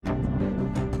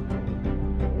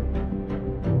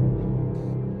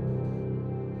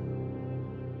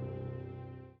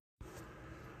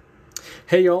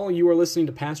Hey y'all, you are listening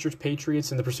to Pastors,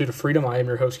 Patriots, in the Pursuit of Freedom. I am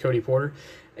your host, Cody Porter,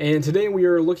 and today we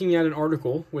are looking at an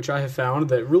article which I have found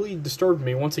that really disturbed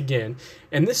me once again,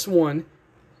 and this one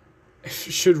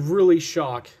should really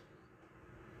shock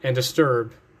and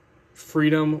disturb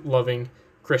freedom-loving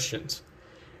Christians.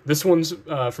 This one's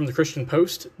from the Christian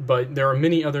Post, but there are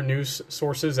many other news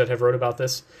sources that have wrote about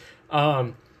this.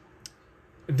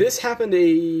 This happened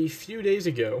a few days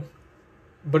ago,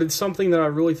 but it's something that I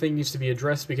really think needs to be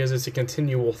addressed because it's a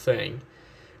continual thing.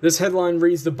 This headline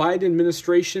reads, the Biden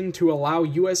administration to allow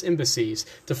U.S. embassies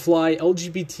to fly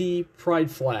LGBT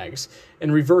pride flags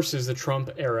and reverses the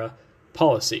Trump-era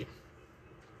policy.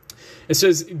 It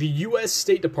says, the U.S.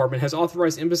 State Department has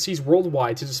authorized embassies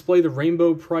worldwide to display the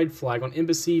rainbow pride flag on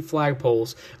embassy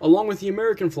flagpoles, along with the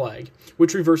American flag,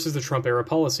 which reverses the Trump-era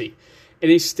policy. In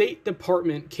a State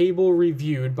Department cable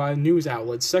reviewed by news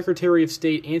outlets, Secretary of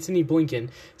State Antony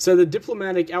Blinken said the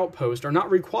diplomatic outposts are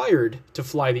not required to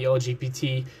fly the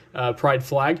LGBT pride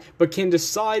flag, but can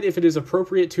decide if it is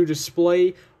appropriate to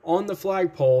display on the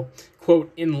flagpole,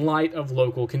 quote, in light of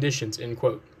local conditions, end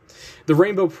quote. The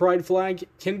rainbow pride flag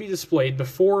can be displayed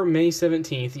before May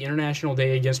 17th, the International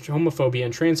Day Against Homophobia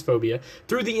and Transphobia,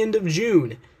 through the end of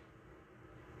June.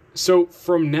 So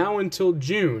from now until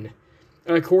June,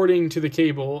 according to the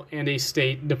cable and a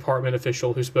State Department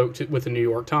official who spoke with the New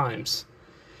York Times.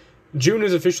 June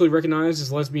is officially recognized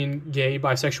as Lesbian, Gay,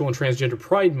 Bisexual, and Transgender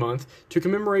Pride Month to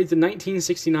commemorate the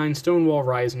 1969 Stonewall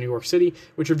riots in New York City,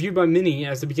 which are viewed by many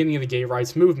as the beginning of the gay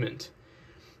rights movement.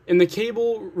 In the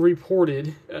cable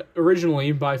reported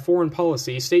originally by Foreign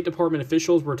Policy, State Department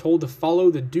officials were told to follow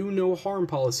the do no harm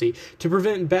policy to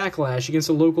prevent backlash against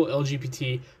the local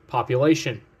LGBT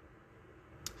population.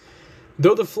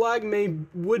 Though the flag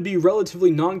would be relatively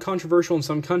non-controversial in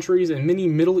some countries and many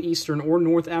Middle Eastern or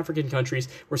North African countries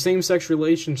where same-sex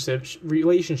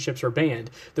relationships are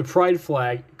banned, the pride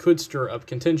flag could stir up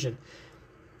contention.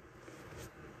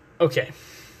 Okay.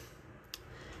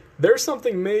 There's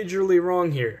something majorly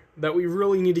wrong here that we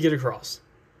really need to get across.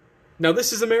 Now,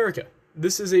 this is America.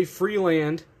 This is a free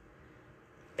land,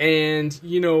 and,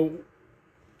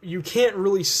 you can't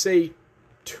really say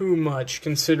too much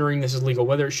considering this is legal.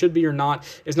 Whether it should be or not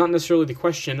is not necessarily the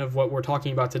question of what we're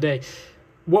talking about today.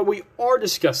 What we are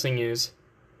discussing is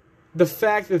the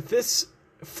fact that this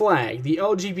flag, the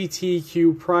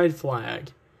LGBTQ pride flag,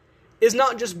 is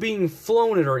not just being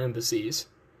flown at our embassies,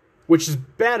 which is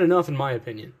bad enough in my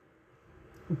opinion,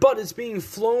 but it's being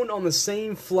flown on the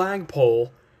same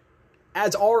flagpole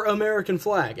as our American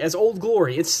flag, as Old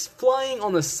Glory. It's flying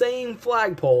on the same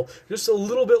flagpole, just a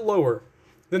little bit lower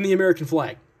than the American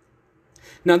flag.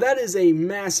 Now that is a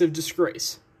massive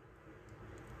disgrace,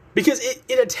 because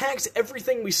it attacks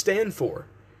everything we stand for.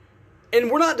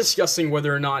 And we're not discussing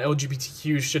whether or not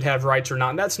LGBTQs should have rights or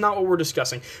not. That's not what we're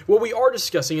discussing. What we are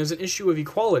discussing is an issue of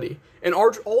equality, and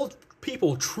are all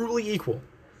people truly equal?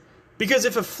 Because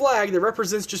if a flag that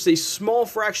represents just a small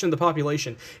fraction of the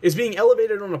population is being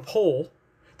elevated on a pole,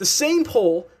 the same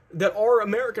pole that our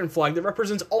American flag that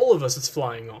represents all of us is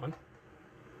flying on,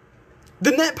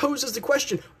 then that poses the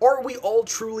question, are we all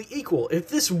truly equal? If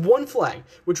this one flag,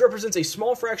 which represents a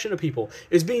small fraction of people,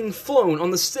 is being flown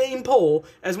on the same pole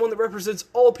as one that represents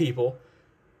all people,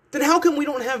 then how come we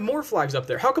don't have more flags up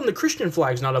there? How come the Christian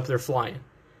flag's not up there flying?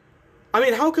 I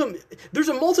mean, how come there's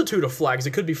a multitude of flags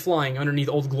that could be flying underneath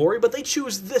Old Glory, but they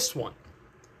choose this one?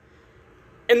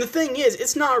 And the thing is,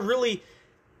 it's not really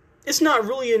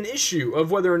an issue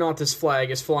of whether or not this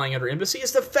flag is flying at our embassy.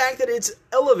 It's the fact that it's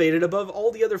elevated above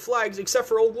all the other flags except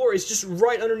for Old Glory. It's just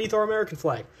right underneath our American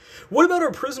flag. What about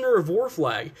our prisoner of war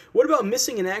flag? What about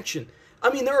missing in action? I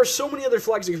mean, there are so many other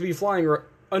flags that could be flying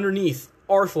underneath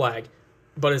our flag,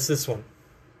 but it's this one.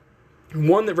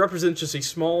 One that represents just a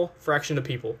small fraction of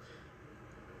people.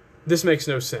 This makes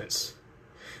no sense.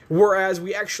 Whereas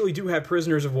we actually do have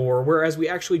prisoners of war, whereas we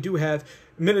actually do have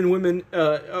men and women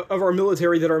of our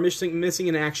military that are missing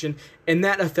in action, and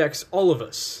that affects all of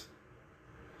us.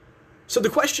 So the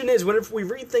question is, whenever we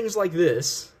read things like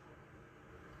this,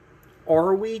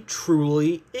 are we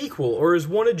truly equal? Or is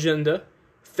one agenda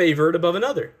favored above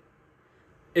another?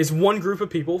 Is one group of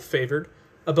people favored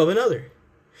above another?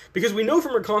 Because we know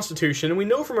from our Constitution, and we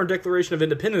know from our Declaration of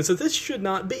Independence, that this should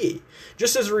not be.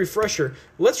 Just as a refresher,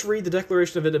 let's read the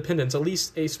Declaration of Independence, at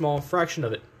least a small fraction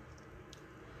of it.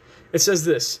 It says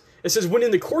this. It says, when in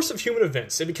the course of human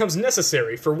events it becomes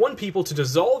necessary for one people to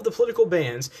dissolve the political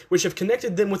bands which have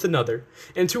connected them with another,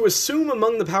 and to assume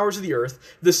among the powers of the earth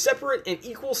the separate and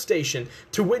equal station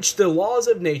to which the laws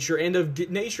of nature and of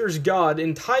nature's God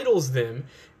entitles them,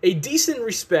 a decent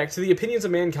respect to the opinions of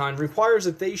mankind requires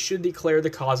that they should declare the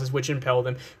causes which impel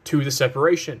them to the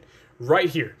separation. right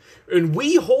here. And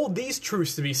we hold these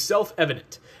truths to be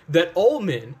self-evident, that all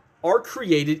men are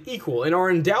created equal and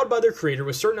are endowed by their Creator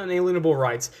with certain unalienable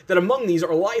rights, that among these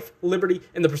are life, liberty,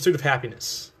 and the pursuit of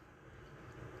happiness.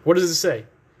 What does it say?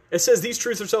 It says these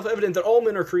truths are self-evident, that all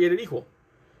men are created equal.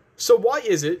 So why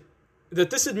is it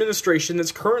that this administration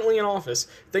that's currently in office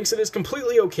thinks it is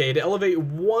completely okay to elevate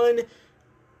one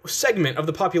segment of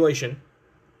the population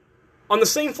on the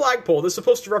same flagpole that's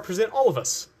supposed to represent all of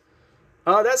us?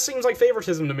 That seems like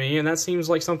favoritism to me, and that seems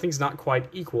like something's not quite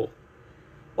equal.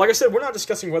 Like I said, we're not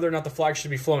discussing whether or not the flag should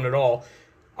be flown at all.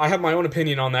 I have my own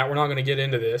opinion on that. We're not going to get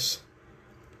into this.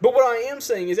 But what I am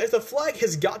saying is, if the flag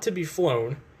has got to be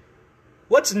flown,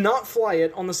 let's not fly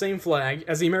it on the same flag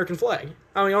as the American flag.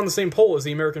 I mean, on the same pole as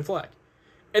the American flag.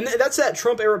 And that's that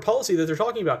Trump-era policy that they're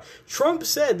talking about. Trump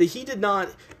said that he did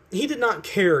not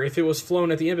care if it was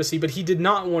flown at the embassy, but he did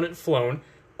not want it flown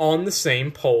on the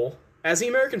same pole as the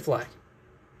American flag.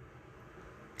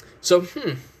 So,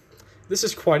 this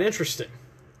is quite interesting.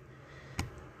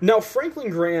 Now, Franklin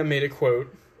Graham made a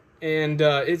quote, and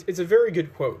it's a very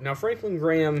good quote. Now, Franklin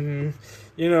Graham,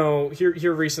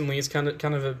 here recently, it's kind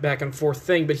of a back and forth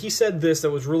thing, but he said this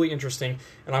that was really interesting,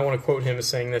 and I want to quote him as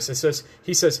saying this.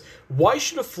 He says, "Why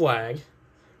should a flag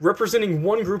representing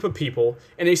one group of people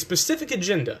and a specific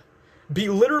agenda be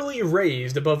literally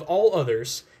raised above all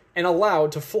others and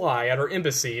allowed to fly at our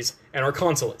embassies and our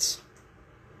consulates?"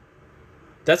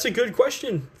 That's a good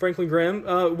question, Franklin Graham.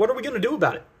 What are we going to do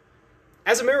about it?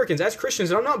 As Americans, as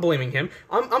Christians, and I'm not blaming him,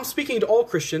 I'm speaking to all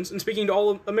Christians and speaking to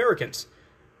all Americans.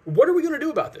 What are we going to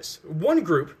do about this? One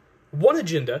group, one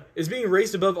agenda is being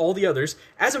raised above all the others.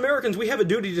 As Americans, we have a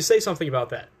duty to say something about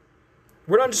that.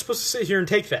 We're not just supposed to sit here and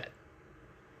take that.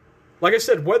 Like I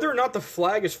said, whether or not the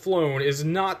flag is flown is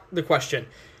not the question.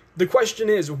 The question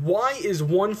is, why is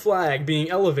one flag being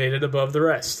elevated above the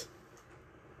rest?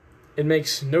 It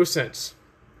makes no sense.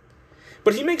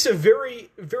 But he makes a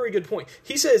very, very good point.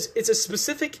 He says it's a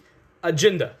specific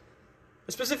agenda.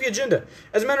 A specific agenda.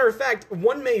 As a matter of fact,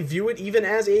 one may view it even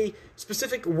as a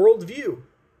specific worldview.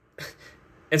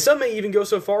 And some may even go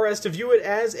so far as to view it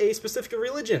as a specific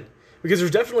religion. Because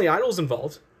there's definitely idols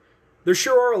involved. There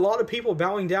sure are a lot of people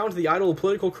bowing down to the idol of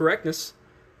political correctness.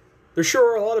 There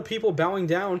sure are a lot of people bowing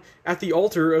down at the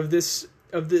altar of this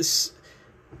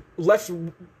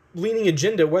left-leaning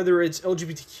agenda, whether it's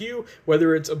LGBTQ,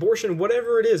 whether it's abortion,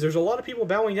 whatever it is. There's a lot of people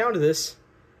bowing down to this,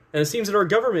 and it seems that our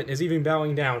government is even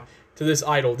bowing down to this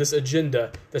idol, this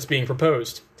agenda that's being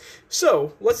proposed.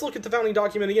 So, let's look at the founding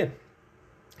document again.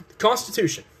 The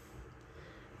Constitution.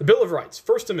 The Bill of Rights,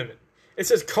 First Amendment. It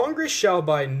says, Congress shall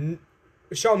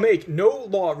make no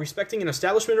law respecting an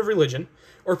establishment of religion,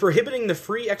 or prohibiting the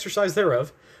free exercise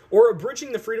thereof, or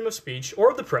abridging the freedom of speech,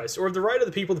 or of the press, or of the right of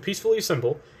the people to peacefully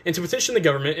assemble, and to petition the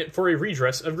government for a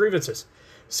redress of grievances.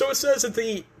 So it says that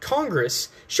the Congress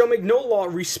shall make no law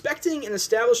respecting an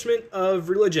establishment of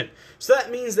religion. So that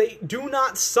means they do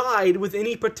not side with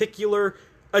any particular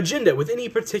agenda, with any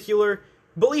particular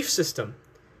belief system.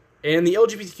 And the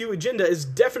LGBTQ agenda is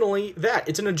definitely that.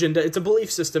 It's an agenda, it's a belief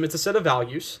system, it's a set of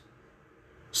values.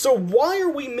 So why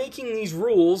are we making these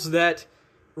rules that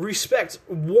respect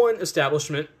one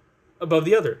establishment above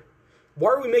the other? Why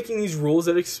are we making these rules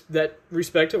that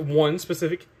respect one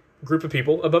specific group of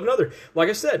people above another? Like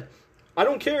I said, I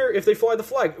don't care if they fly the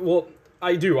flag. Well,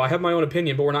 I do. I have my own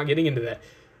opinion, but we're not getting into that.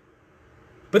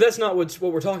 But that's not what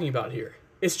we're talking about here.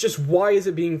 It's just, why is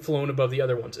it being flown above the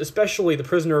other ones? Especially the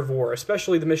prisoner of war,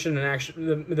 especially the mission in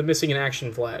action, the missing in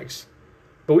action flags.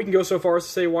 But we can go so far as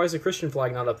to say, why is the Christian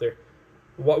flag not up there?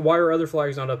 Why are other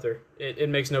flags not up there? It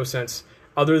makes no sense,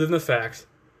 other than the fact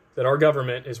that our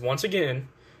government is once again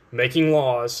making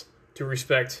laws to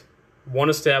respect one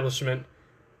establishment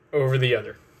over the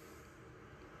other.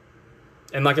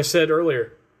 And like I said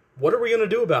earlier, what are we going to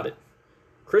do about it?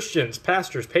 Christians,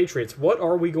 pastors, patriots, what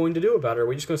are we going to do about it? Are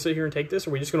we just going to sit here and take this?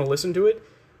 Are we just going to listen to it?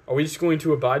 Are we just going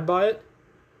to abide by it?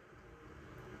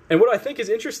 And what I think is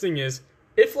interesting is,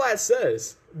 IFLAT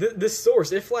says, this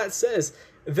source, IFLAT says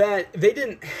that they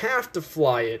didn't have to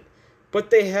fly it, but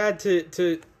they had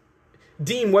to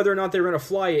deem whether or not they were going to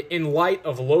fly it in light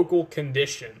of local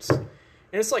conditions.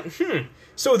 And it's like,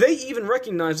 so they even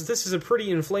recognize that this is a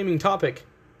pretty inflaming topic.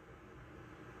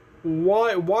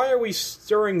 Why are we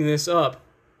stirring this up?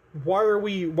 Why are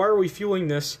we fueling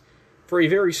this for a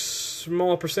very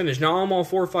small percentage? Now, I'm all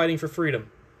for fighting for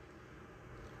freedom,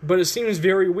 but it seems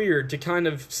very weird to kind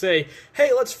of say,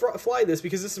 hey, let's fly this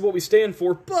because this is what we stand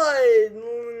for, but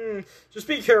just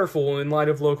be careful in light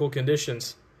of local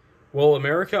conditions. Well,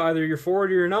 America, either you're for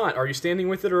it or you're not. Are you standing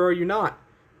with it or are you not?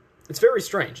 It's very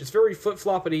strange. It's very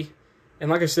flip-floppity. And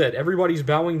like I said, everybody's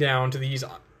bowing down to these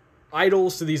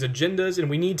idols to these agendas, and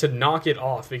we need to knock it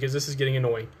off because this is getting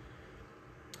annoying.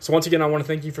 So once again, I want to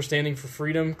thank you for standing for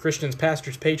freedom, Christians,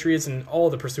 pastors, patriots, and all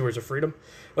the pursuers of freedom.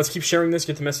 Let's keep sharing this,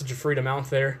 get the message of freedom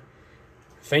out there.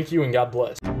 Thank you, and God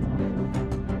bless.